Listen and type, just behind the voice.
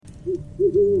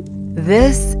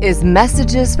This is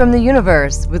Messages from the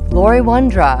Universe with Lori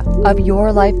Wondra of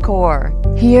Your Life Core.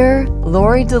 Here,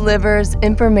 Lori delivers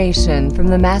information from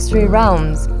the Mastery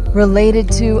Realms related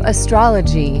to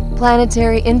astrology,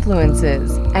 planetary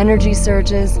influences, energy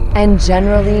surges, and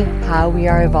generally how we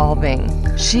are evolving.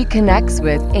 She connects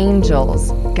with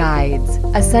angels, guides,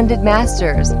 ascended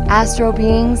masters, astro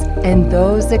beings, and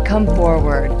those that come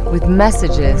forward with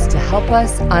messages to help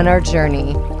us on our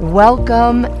journey.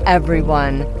 Welcome,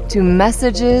 everyone, to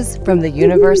Messages from the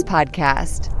Universe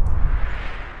podcast.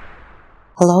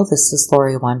 Hello, this is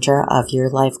Lori Wondra of Your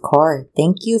Life Core.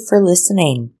 Thank you for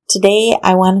listening. Today,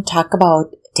 I want to talk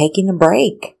about taking a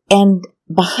break. And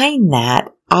behind that,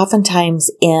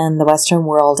 oftentimes in the Western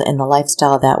world and the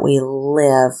lifestyle that we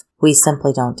live, we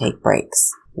simply don't take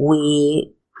breaks.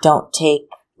 We don't take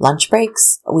lunch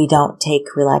breaks. We don't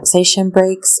take relaxation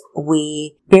breaks.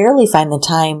 We barely find the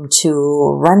time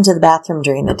to run to the bathroom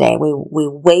during the day. We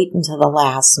wait until the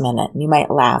last minute. You might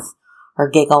laugh or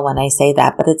giggle when I say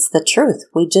that, but it's the truth.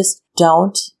 We just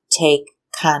don't take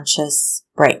conscious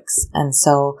breaks. And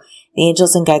so the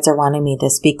angels and guides are wanting me to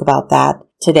speak about that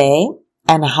today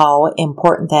and how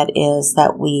important that is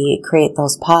that we create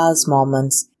those pause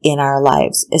moments in our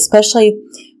lives, especially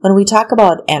when we talk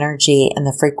about energy and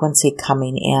the frequency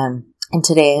coming in. And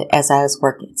today, as I was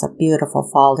working, it's a beautiful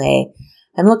fall day.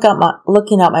 I'm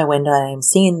looking out my window and I'm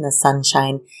seeing the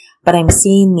sunshine, but I'm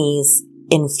seeing these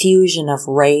infusion of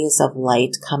rays of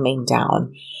light coming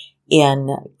down in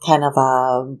kind of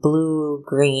a blue,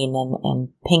 green, and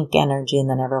pink energy. And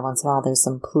then every once in a while there's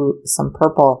some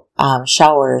purple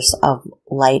showers of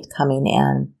light coming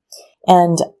in.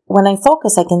 And when I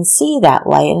focus, I can see that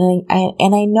light.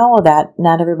 And I know that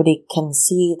not everybody can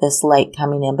see this light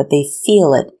coming in, but they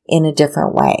feel it in a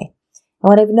different way. And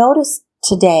what I've noticed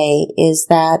today is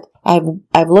that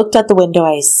I've looked at the window,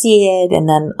 I see it, and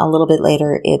then a little bit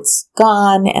later it's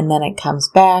gone, and then it comes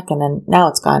back, and then now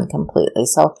it's gone completely.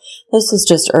 So this was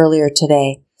just earlier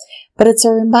today. But it's a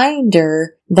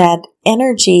reminder that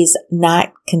energy's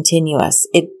not continuous.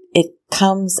 It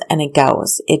comes and it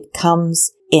goes. It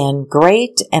comes in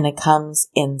great and it comes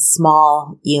in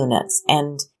small units,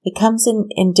 and it comes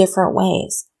in different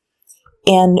ways.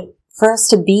 And for us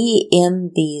to be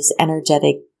in these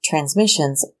energetic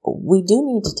transmissions, we do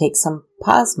need to take some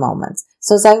pause moments.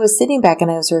 So as I was sitting back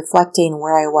and I was reflecting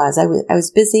where I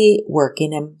was busy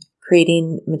working and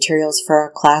creating materials for a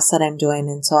class that I'm doing.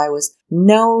 And so I was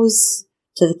nose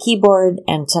to the keyboard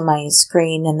and to my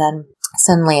screen. And then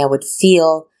suddenly I would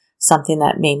feel something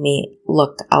that made me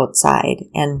look outside.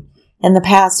 And in the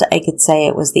past, I could say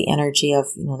it was the energy of,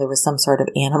 there was some sort of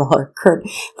animal or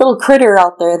little critter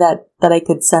out there that I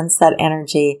could sense that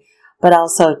energy. But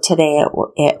also today it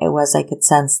was, I could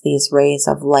sense these rays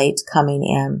of light coming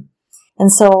in.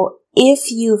 And so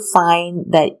if you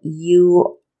find that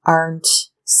you aren't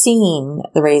seeing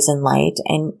the rays in light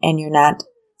and you're not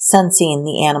sensing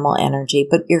the animal energy,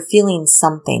 but you're feeling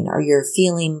something or you're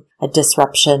feeling a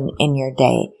disruption in your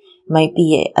day, it might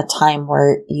be a time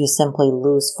where you simply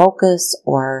lose focus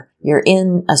or you're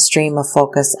in a stream of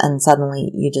focus and suddenly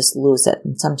you just lose it.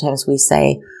 And sometimes we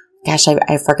say, gosh,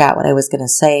 I forgot what I was going to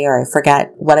say, or I forgot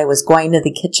what I was going to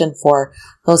the kitchen for,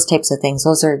 those types of things.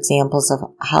 Those are examples of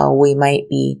how we might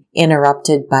be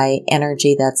interrupted by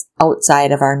energy that's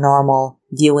outside of our normal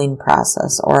viewing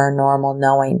process or our normal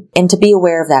knowing. And to be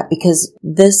aware of that, because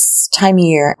this time of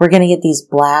year, we're going to get these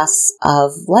blasts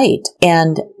of light.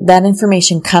 And that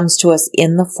information comes to us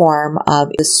in the form of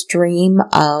a stream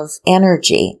of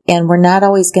energy. And we're not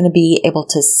always going to be able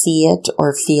to see it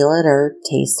or feel it or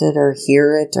taste it or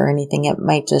hear it or anything. It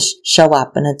might just show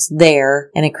up and it's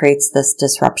there and it creates this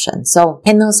disruption. So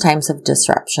in those times of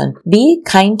disruption, be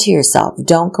kind to yourself.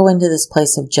 Don't go into this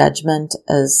place of judgment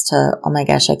as to, oh my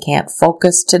gosh, I can't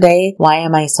focus today. Why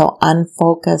am I so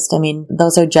unfocused? I mean,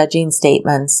 those are judging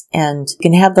statements, and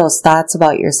you can have those thoughts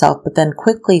about yourself, but then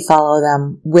quickly follow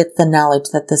them with the knowledge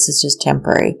that this is just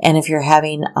temporary. And if you're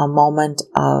having a moment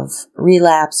of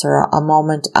relapse or a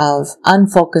moment of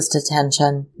unfocused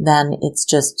attention, then it's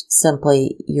just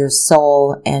simply your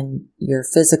soul and your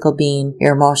physical being,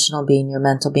 your emotional being, your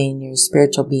mental being, your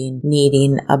spiritual being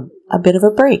needing a bit of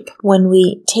a break. When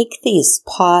we take these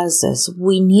pauses,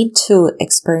 we need to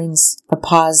experience the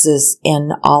pauses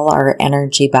in all our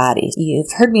energy bodies.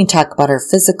 You've heard me talk about our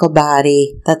physical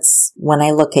body. That's when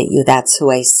I look at you, that's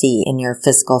who I see in your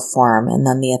physical form. And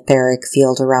then the etheric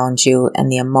field around you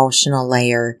and the emotional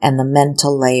layer and the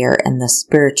mental layer and the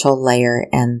spiritual layer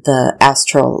and the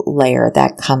astral layer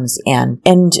that comes in.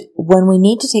 And when we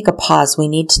need to take a pause, we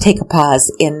need to take a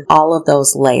pause in all of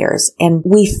those layers. And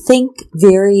we think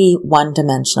very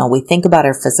one-dimensional. We think about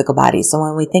our physical body. So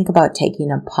when we think about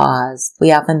taking a pause,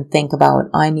 we often think about,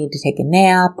 I need to take a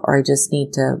nap, or I just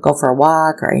need to go for a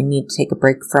walk, or I need to take a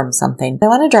break from something. I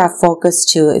want to draw focus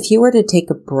to, if you were to take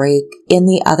a break in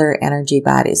the other energy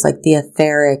bodies, like the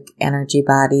etheric energy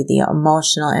body, the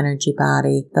emotional energy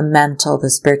body, the mental, the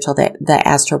spiritual, the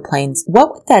astral planes,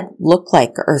 what would that look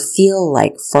like or feel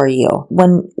like for you?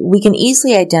 When we can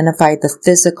easily identify the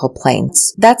physical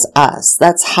planes, that's us.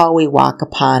 That's how we walk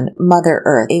upon Mother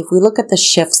Earth. If we look at the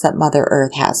shifts that Mother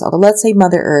Earth has, let's say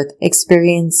Mother Earth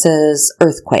experiences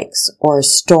earthquakes or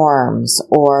storms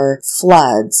or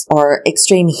floods or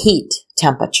extreme heat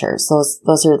temperatures.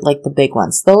 Those are like the big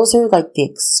ones. Those are like the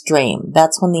extreme.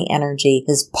 That's when the energy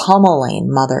is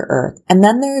pummeling Mother Earth. And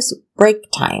then there's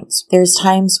break times. There's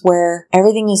times where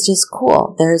everything is just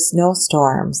cool. There's no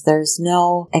storms. There's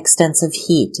no extensive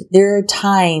heat. There are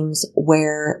times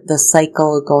where the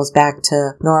cycle goes back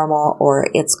to normal or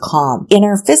it's calm. In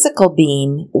our physical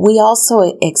being, we also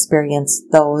experience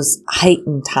those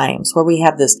heightened times where we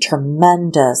have this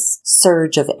tremendous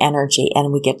surge of energy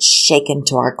and we get shaken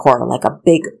to our core, like a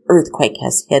big earthquake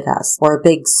has hit us, or a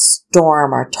big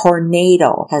storm or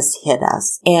tornado has hit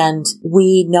us. And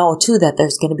we know too that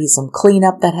there's going to be some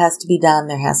cleanup that has to be done.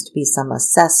 There has to be some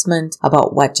assessment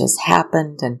about what just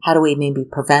happened and how do we maybe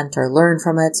prevent or learn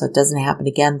from it so it doesn't happen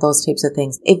again, those types of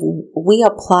things. If we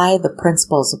apply the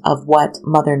principles of what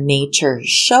Mother Nature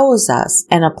shows us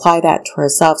and apply that to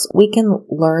ourselves, we can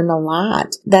learn a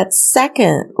lot. That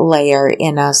second layer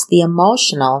in us, the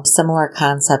emotional, similar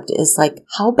concept is like,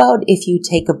 how about if you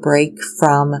take a break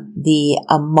from the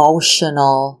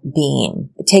emotional being?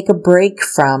 Take a break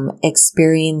from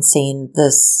experiencing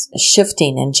this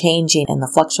shifting and changing and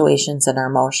the fluctuations in our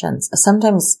emotions.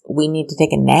 Sometimes we need to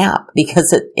take a nap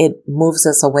because it moves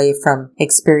us away from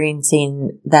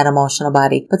experiencing that emotional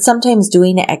body. But sometimes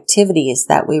doing activities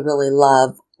that we really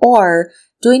love, or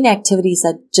doing activities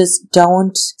that just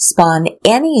don't spawn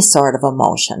any sort of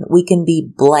emotion. We can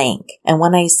be blank. And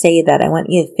when I say that, I want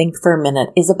you to think for a minute,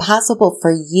 is it possible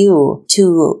for you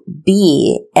to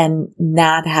be and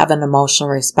not have an emotional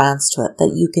response to it?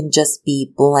 That you can just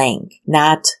be blank.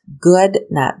 Not good,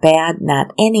 not bad,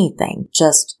 not anything.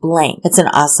 Just blank. It's an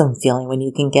awesome feeling when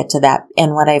you can get to that.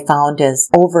 And what I found is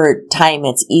over time,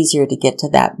 it's easier to get to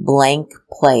that blank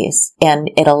place, and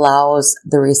it allows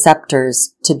the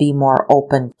receptors to be more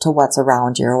open to what's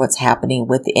around you or what's happening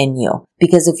within you.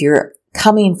 Because if you're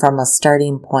coming from a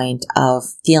starting point of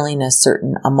feeling a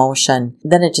certain emotion,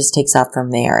 then it just takes off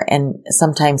from there. And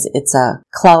sometimes it's a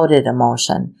clouded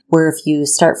emotion, where if you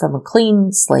start from a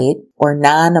clean slate or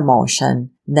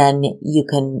non-emotion, then you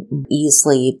can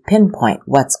easily pinpoint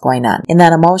what's going on. In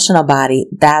that emotional body,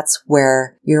 that's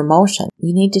where your emotion.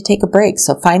 You need to take a break.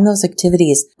 So find those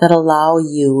activities that allow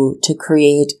you to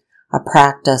create a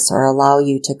practice or allow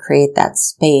you to create that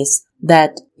space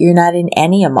that you're not in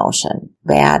any emotion,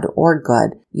 bad or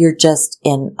good. You're just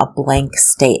in a blank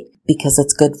state because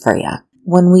it's good for you.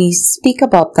 When we speak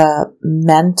about the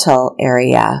mental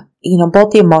area,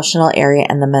 both the emotional area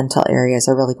and the mental areas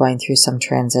are really going through some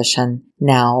transition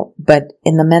now. But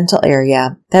in the mental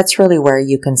area, that's really where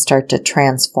you can start to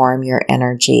transform your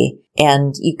energy.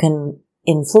 And you can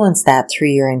influence that through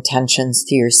your intentions,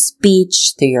 through your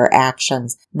speech, through your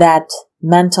actions. That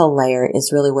mental layer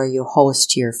is really where you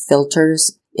host your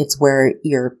filters. It's where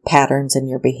your patterns and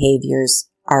your behaviors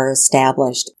are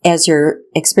established. As you're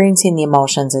experiencing the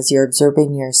emotions, as you're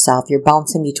observing yourself, you're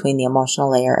bouncing between the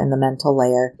emotional layer and the mental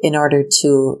layer in order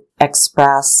to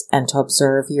express and to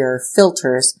observe your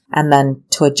filters and then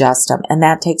to adjust them. And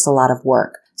that takes a lot of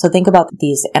work. So think about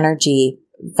these energy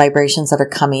vibrations that are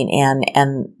coming in,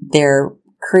 and they're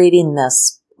creating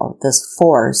this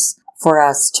force for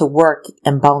us to work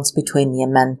and bounce between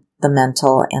the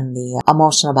mental and the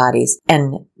emotional bodies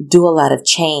and do a lot of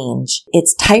change.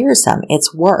 It's tiresome.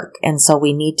 It's work. And so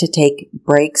we need to take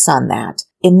breaks on that.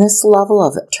 In this level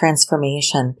of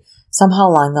transformation, somehow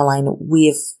along the line,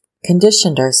 we've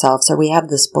conditioned ourselves, or we have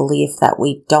this belief that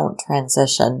we don't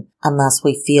transition unless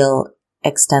we feel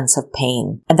extensive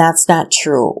pain. And that's not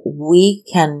true. We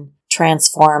can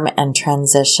transform and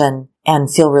transition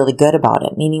and feel really good about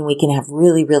it, meaning we can have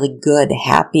really, really good,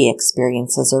 happy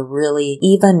experiences, or really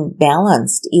even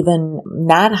balanced, even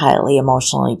not highly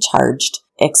emotionally charged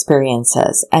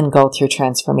experiences, and go through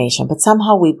transformation. But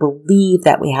somehow we believe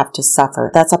that we have to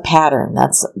suffer. That's a pattern.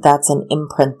 That's an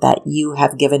imprint that you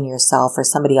have given yourself or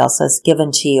somebody else has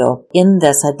given to you. In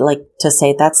this, I'd like to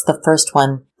say that's the first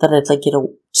one that I'd like you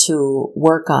to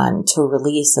work on, to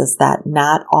release, is that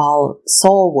not all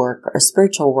soul work or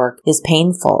spiritual work is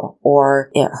painful, or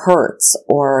it hurts,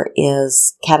 or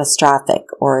is catastrophic,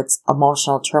 or it's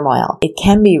emotional turmoil. It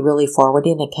can be really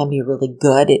forwarding. It can be really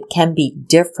good. It can be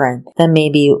different than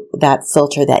maybe that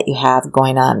filter that you have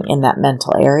going on in that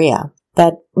mental area.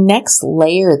 That next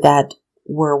layer that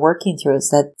we're working through is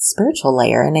that spiritual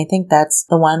layer. And I think that's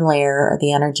the one layer, or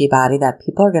the energy body, that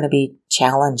people are going to be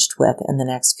challenged with in the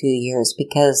next few years.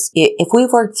 Because if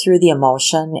we've worked through the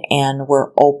emotion and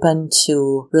we're open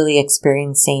to really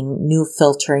experiencing new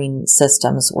filtering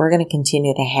systems, we're going to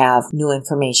continue to have new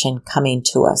information coming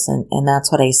to us. And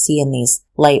that's what I see in these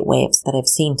light waves that I've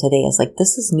seen today, is like,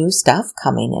 this is new stuff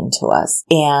coming into us.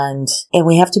 And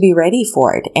we have to be ready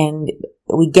for it. And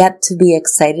we get to be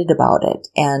excited about it,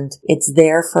 and it's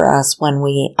there for us when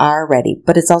we are ready.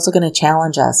 But it's also going to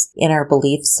challenge us in our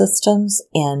belief systems,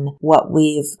 in what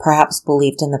we've perhaps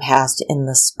believed in the past in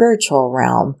the spiritual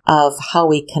realm, of how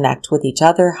we connect with each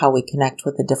other, how we connect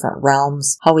with the different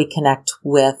realms, how we connect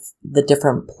with the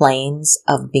different planes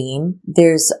of being.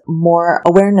 There's more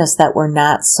awareness that we're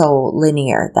not so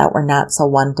linear, that we're not so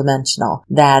one-dimensional,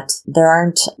 that there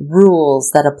aren't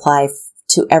rules that apply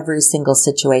to every single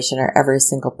situation or every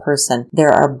single person.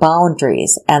 There are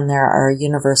boundaries and there are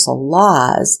universal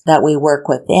laws that we work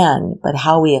within, but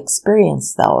how we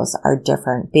experience those are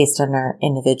different based on our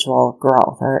individual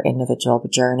growth or individual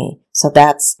journey. So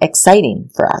that's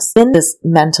exciting for us. In this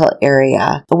mental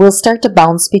area, we'll start to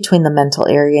bounce between the mental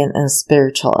area and the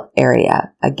spiritual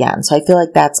area again. So I feel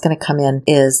like that's going to come in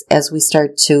is as we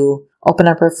start to open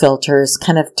up our filters,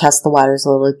 kind of test the waters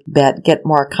a little bit, get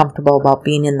more comfortable about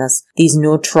being in these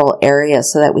neutral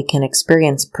areas so that we can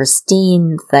experience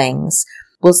pristine things.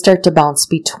 We'll start to bounce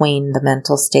between the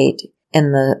mental state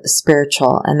and the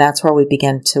spiritual, and that's where we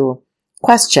begin to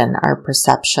question our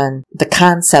perception, the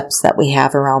concepts that we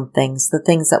have around things, the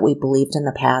things that we believed in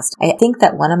the past. I think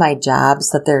that one of my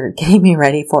jobs that they're getting me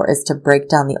ready for is to break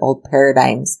down the old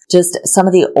paradigms, just some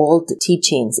of the old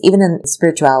teachings, even in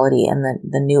spirituality and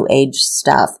the new age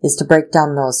stuff, is to break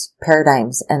down those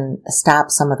paradigms and stop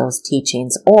some of those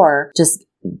teachings, or just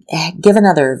give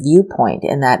another viewpoint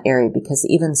in that area, because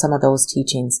even some of those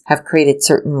teachings have created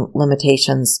certain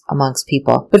limitations amongst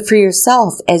people. But for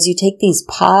yourself, as you take these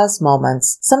pause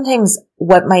moments, sometimes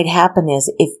what might happen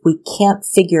is if we can't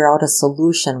figure out a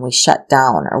solution, we shut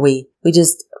down, or we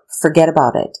just forget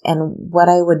about it. And what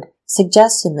I would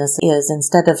suggest in this is,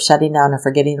 instead of shutting down or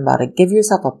forgetting about it, give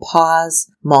yourself a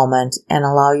pause moment and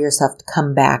allow yourself to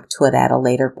come back to it at a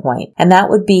later point. And that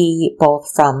would be both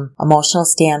from emotional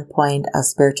standpoint, a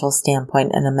spiritual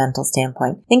standpoint, and a mental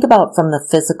standpoint. Think about from the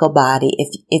physical body.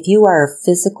 If you are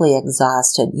physically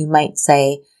exhausted, you might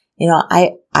say,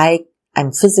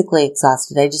 I'm physically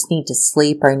exhausted. I just need to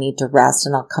sleep, or I need to rest,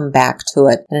 and I'll come back to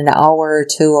it in an hour or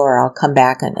two, or I'll come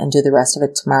back and do the rest of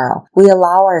it tomorrow. We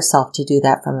allow ourselves to do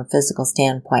that from a physical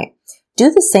standpoint. Do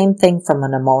the same thing from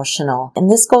an emotional. And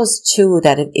this goes to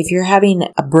that if you're having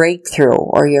a breakthrough,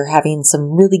 or you're having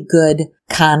some really good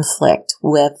conflict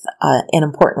with an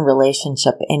important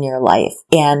relationship in your life,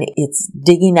 and it's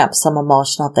digging up some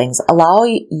emotional things, allow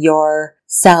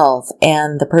yourself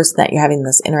and the person that you're having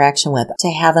this interaction with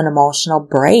to have an emotional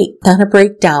break. Not a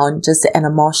breakdown, just an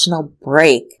emotional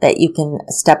break that you can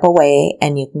step away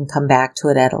and you can come back to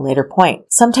it at a later point.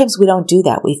 Sometimes we don't do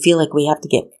that. We feel like we have to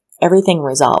get everything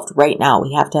resolved right now.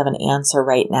 We have to have an answer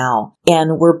right now.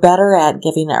 And we're better at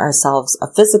giving ourselves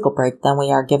a physical break than we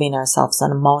are giving ourselves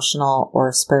an emotional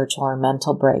or spiritual or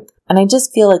mental break. And I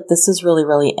just feel like this is really,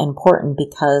 really important,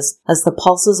 because as the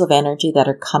pulses of energy that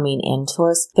are coming into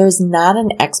us, there's not an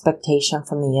expectation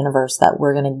from the universe that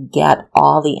we're going to get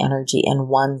all the energy in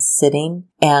one sitting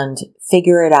and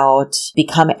figure it out,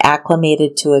 become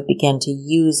acclimated to it, begin to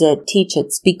use it, teach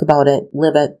it, speak about it,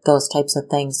 live it, those types of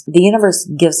things. The universe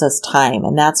gives us time,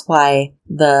 and that's why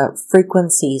the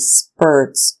frequency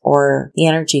spurts or the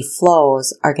energy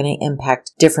flows are going to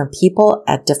impact different people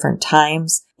at different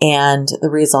times, and the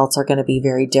results are going to be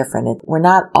very different. We're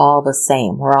not all the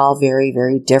same. We're all very,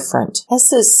 very different. As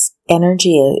this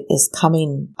energy is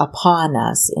coming upon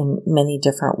us in many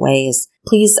different ways,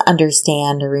 please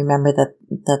understand or remember that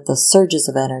the surges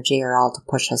of energy are all to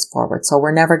push us forward. So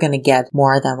we're never going to get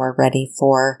more than we're ready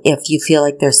for. If you feel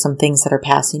like there's some things that are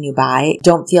passing you by,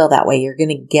 don't feel that way. You're going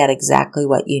to get exactly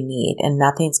what you need, and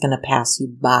nothing's going to pass you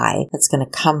by. It's going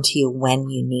to come to you when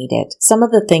you need it. Some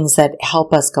of the things that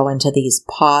help us go into these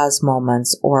pause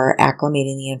moments or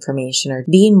acclimating the information are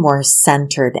being more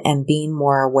centered and being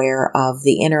more aware of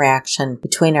the interaction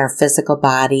between our physical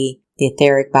body the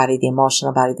etheric body, the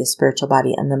emotional body, the spiritual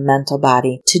body, and the mental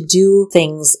body to do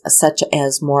things such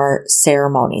as more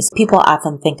ceremonies. People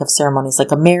often think of ceremonies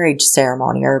like a marriage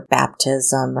ceremony or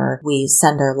baptism, or we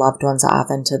send our loved ones off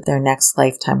into their next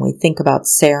lifetime. We think about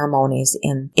ceremonies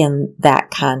in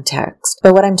that context.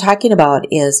 But what I'm talking about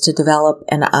is to develop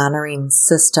an honoring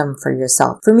system for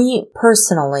yourself. For me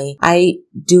personally, I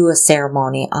do a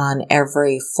ceremony on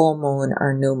every full moon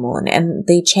or new moon, and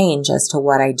they change as to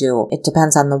what I do. It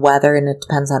depends on the weather and it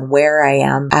depends on where I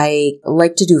am. I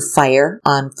like to do fire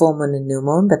on full moon and new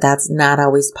moon, but that's not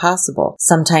always possible.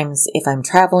 Sometimes if I'm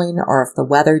traveling or if the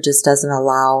weather just doesn't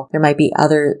allow, there might be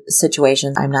other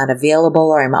situations I'm not available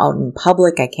or I'm out in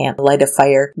public, I can't light a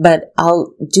fire, but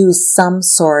I'll do some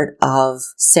sort of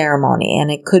ceremony,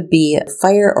 and it could be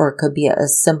fire or it could be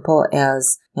as simple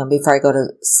as, before I go to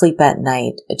sleep at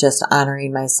night, just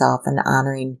honoring myself and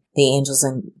honoring the angels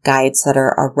and guides that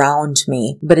are around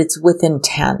me, but it's with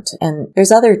intent. And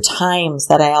there's other times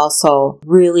that I also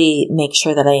really make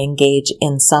sure that I engage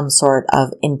in some sort of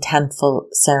intentful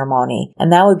ceremony.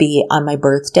 And that would be on my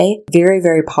birthday. Very,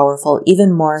 very powerful,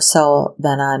 even more so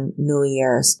than on New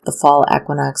Year's, the fall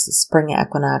equinox, the spring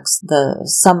equinox, the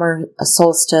summer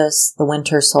solstice, the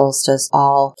winter solstice,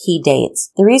 all key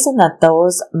dates. The reason that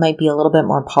those might be a little bit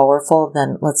more powerful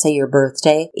than, let's say, your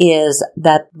birthday is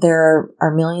that there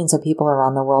are millions of people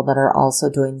around the world that are also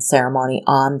doing ceremony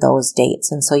on those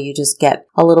dates. And so you just get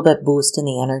a little bit boost in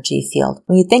the energy field.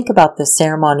 When you think about the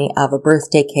ceremony of a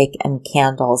birthday cake and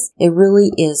candles, it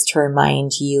really is to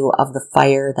remind you of the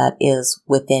fire that is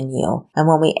within you. And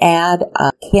when we add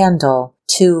a candle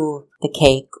to the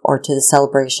cake or to the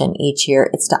celebration each year,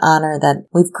 it's to honor that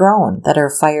we've grown, that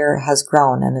our fire has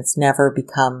grown and it's never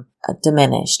become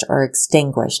diminished or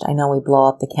extinguished. I know we blow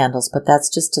up the candles, but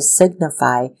that's just to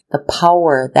signify the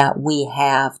power that we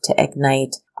have to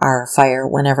ignite our fire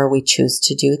whenever we choose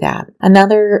to do that.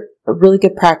 Another really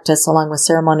good practice along with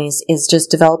ceremonies is just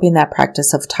developing that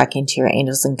practice of talking to your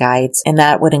angels and guides, and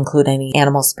that would include any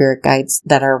animal spirit guides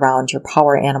that are around, your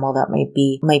power animal that might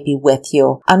be with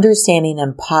you. Understanding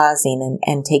and pausing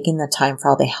and taking the time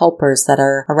for all the helpers that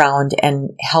are around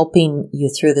and helping you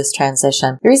through this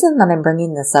transition. The reason that I'm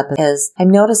bringing this up is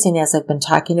I'm noticing as I've been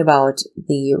talking about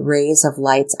the rays of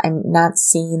lights, I'm not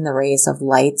seeing the rays of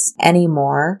lights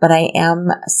anymore, but I am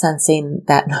sensing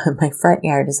that my front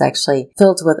yard is actually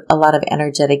filled with a lot of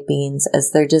energetic beings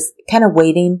as they're just kind of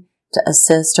waiting to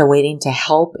assist or waiting to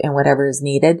help in whatever is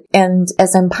needed. And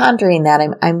as I'm pondering that,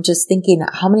 I'm just thinking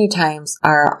how many times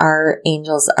are our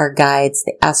angels, our guides,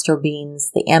 the astral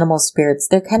beings, the animal spirits,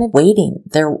 they're kind of waiting.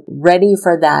 They're ready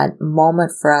for that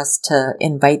moment for us to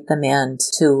invite them in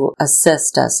to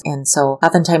assist us. And so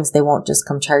oftentimes they won't just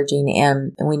come charging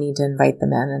in, and we need to invite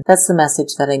them in. And that's the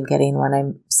message that I'm getting when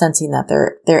I'm sensing that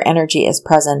their energy is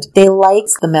present. They like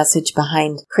the message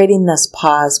behind creating this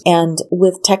pause. And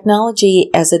with technology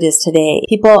as it is today,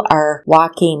 people are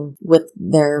walking with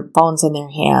their phones in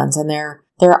their hands, and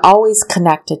they're always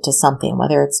connected to something,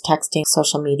 whether it's texting,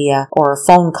 social media, or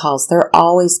phone calls. They're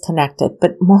always connected.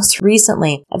 But most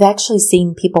recently, I've actually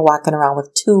seen people walking around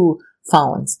with two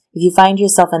phones. If you find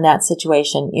yourself in that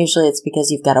situation, usually it's because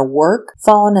you've got a work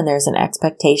phone and there's an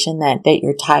expectation that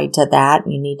you're tied to that.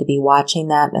 You need to be watching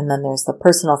that. And then there's the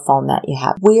personal phone that you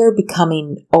have. We are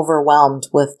becoming overwhelmed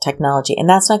with technology, and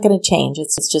that's not going to change.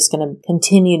 It's just going to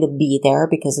continue to be there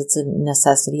because it's a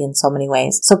necessity in so many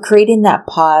ways. So creating that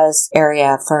pause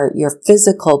area for your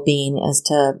physical being is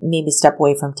to maybe step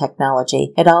away from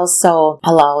technology. It also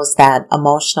allows that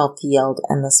emotional field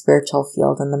and the spiritual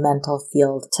field and the mental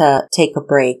field to take a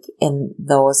break in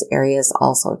those areas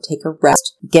also. Take a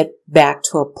rest, get back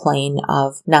to a plane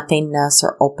of nothingness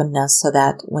or openness so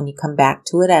that when you come back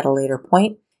to it at a later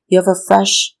point, you have a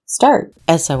fresh start.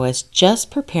 As I was just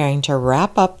preparing to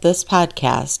wrap up this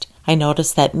podcast, I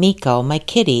noticed that Miko, my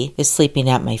kitty, is sleeping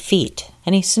at my feet.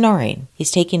 And he's snoring.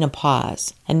 He's taking a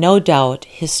pause. And no doubt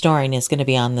his snoring is going to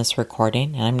be on this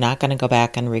recording, and I'm not going to go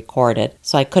back and record it.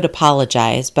 So I could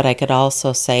apologize, but I could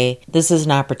also say this is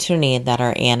an opportunity that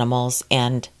our animals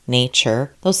and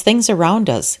nature, those things around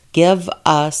us, give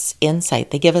us insight.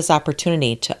 They give us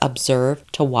opportunity to observe,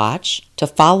 to watch, to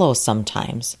follow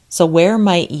sometimes. So where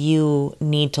might you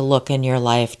need to look in your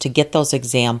life to get those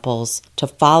examples, to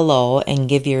follow and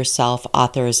give yourself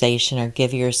authorization or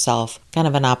give yourself kind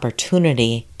of an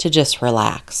opportunity to just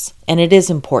relax? And it is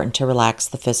important to relax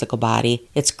the physical body.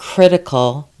 It's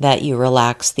critical that you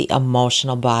relax the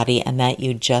emotional body and that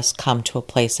you just come to a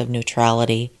place of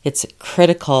neutrality. It's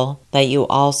critical that you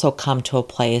also come to a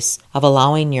place of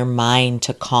allowing your mind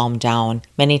to calm down.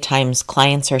 Many times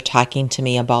clients are talking to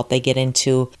me about they get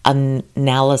into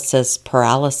analysis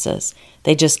paralysis.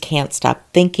 They just can't stop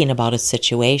thinking about a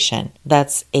situation.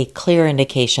 That's a clear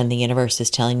indication the universe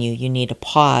is telling you need a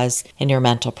pause in your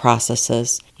mental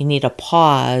processes. You need a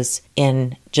pause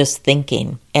in just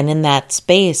thinking. And in that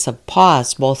space of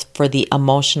pause, both for the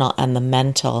emotional and the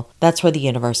mental, that's where the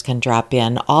universe can drop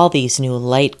in all these new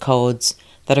light codes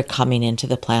that are coming into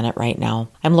the planet right now.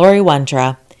 I'm Lori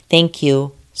Wondra. Thank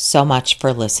you so much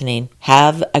for listening.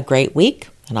 Have a great week,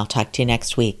 and I'll talk to you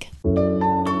next week.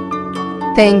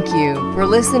 Thank you for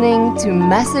listening to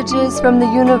Messages from the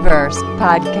Universe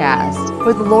podcast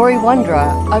with Lori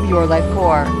Wondra of Your Life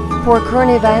Core. For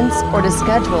current events or to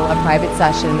schedule a private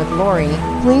session with Lori,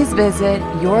 please visit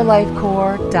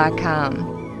yourlifecore.com.